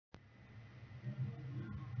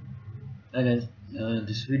Hi guys,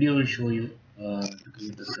 this video will show you to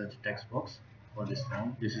create a search text box for this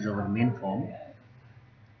form. This is our main form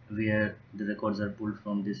where the records are pulled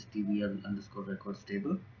from this TBL underscore records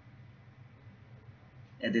table.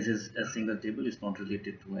 And this is a single table, it's not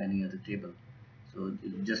related to any other table. So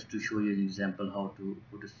just to show you an example how to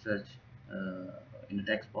put a search in a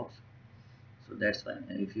text box. So that's why.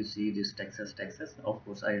 And if you see this Texas, of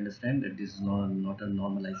course I understand that this is not a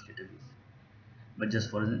normalized database, but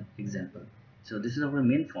just for an example. So this is our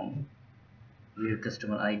main form where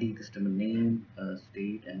customer ID, customer name,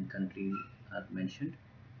 state and country are mentioned.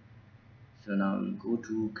 So now we'll go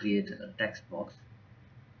to create a text box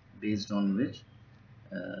based on which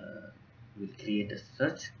we'll create a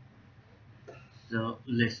search. So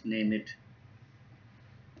let's name it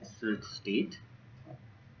search state.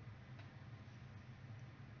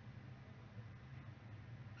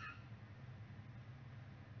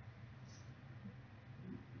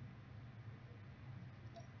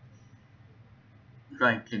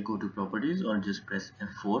 Right click, go to properties or just press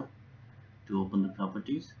F4 to open the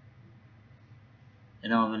properties.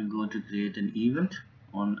 And now we'll go to create an event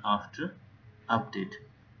on after update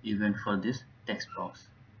event for this text box.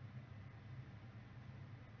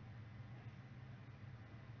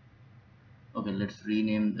 Okay, let's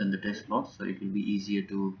rename the text box so it will be easier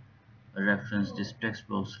to reference this text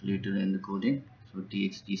box later in the coding. So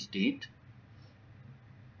txt state,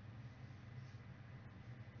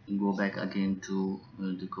 go back again to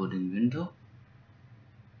the coding window.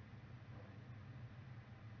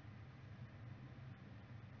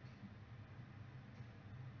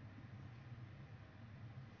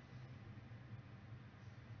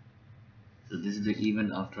 So this is the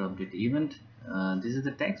event after update event. This is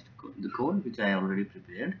the text, the code which I already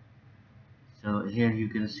prepared. So here you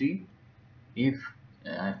can see if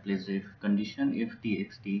I've placed if condition if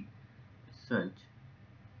txt search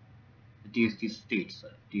txt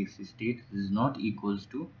state is not equals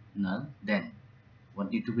to null, then what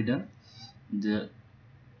need to be done? The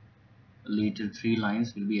later three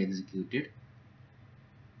lines will be executed.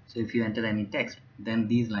 So if you enter any text, then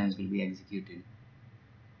these lines will be executed.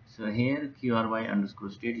 So here qry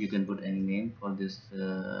underscore state, you can put any name for this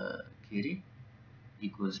query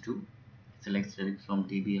equals to select from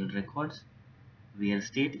tbl records where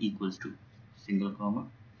state equals to single comma.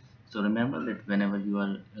 So remember that whenever you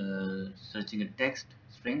are searching a text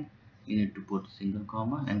string, you need to put single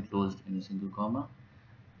comma and closed in a single comma,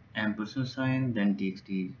 ampersand sign, then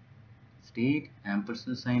txt state,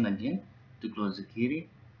 ampersand sign again to close the query,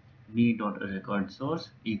 me dot record source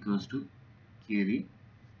equals to query,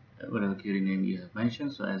 whatever query name you have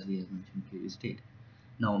mentioned. So as we have mentioned, query state.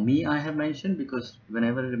 Now me I have mentioned because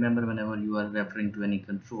whenever you are referring to any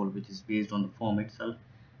control which is based on the form itself,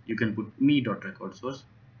 you can put me dot record source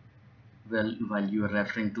while you are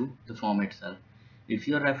referring to the form itself. If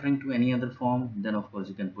you are referring to any other form, then of course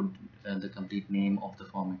you can put the complete name of the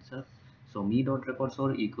form itself. So me dot record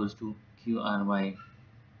source equals to qry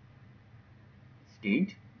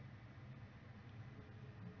state,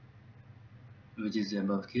 which is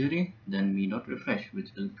above query, then me dot refresh,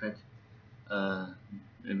 uh,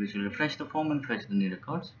 which will refresh the form and fetch the new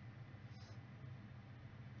records.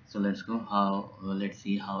 So let's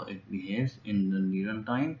see how it behaves in the real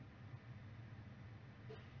time.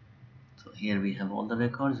 So here we have all the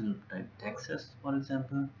records. We'll type Texas, for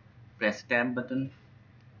example, press tab button,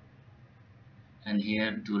 and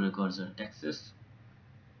here two records are Texas.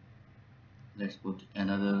 Let's put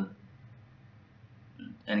any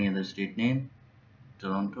other state name,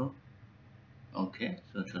 Toronto. Okay,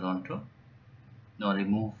 so Toronto. Now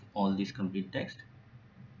remove all this complete text,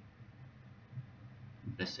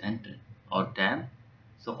 press enter or tab.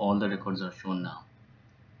 So all the records are shown now.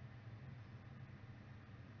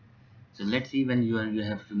 So let's see when you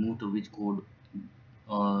have removed which code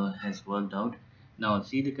has worked out. Now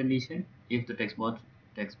see the condition. If the text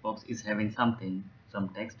box is having some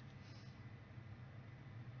text,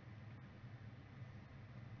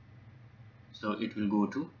 so it will go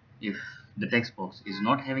to, if the text box is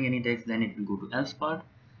not having any text, then it will go to else part,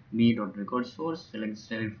 me dot record source, select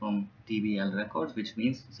from tbl records, which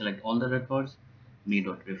means select all the records, me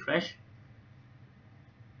dot refresh.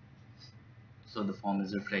 So the form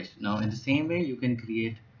is refreshed. Now in the same way you can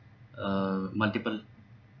create multiple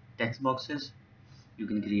text boxes. You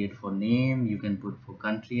can create for name, you can put for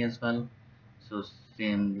country as well. So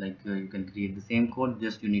same like you can create the same code,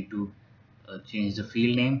 just you need to change the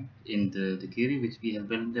field name in the query which we have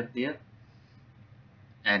built up there,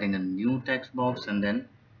 adding a new text box, and then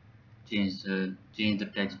change the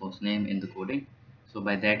text box name in the coding. So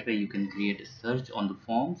by that way you can create a search on the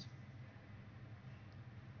forms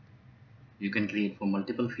You can create for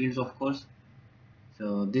multiple fields, of course.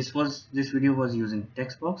 So this video was using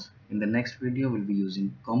text box. In the next video we'll be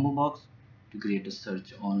using combo box to create a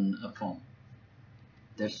search on a form.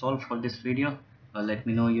 That's all for this video. Let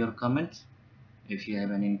me know your comments. If you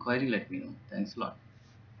have any inquiry, let me know. Thanks a lot.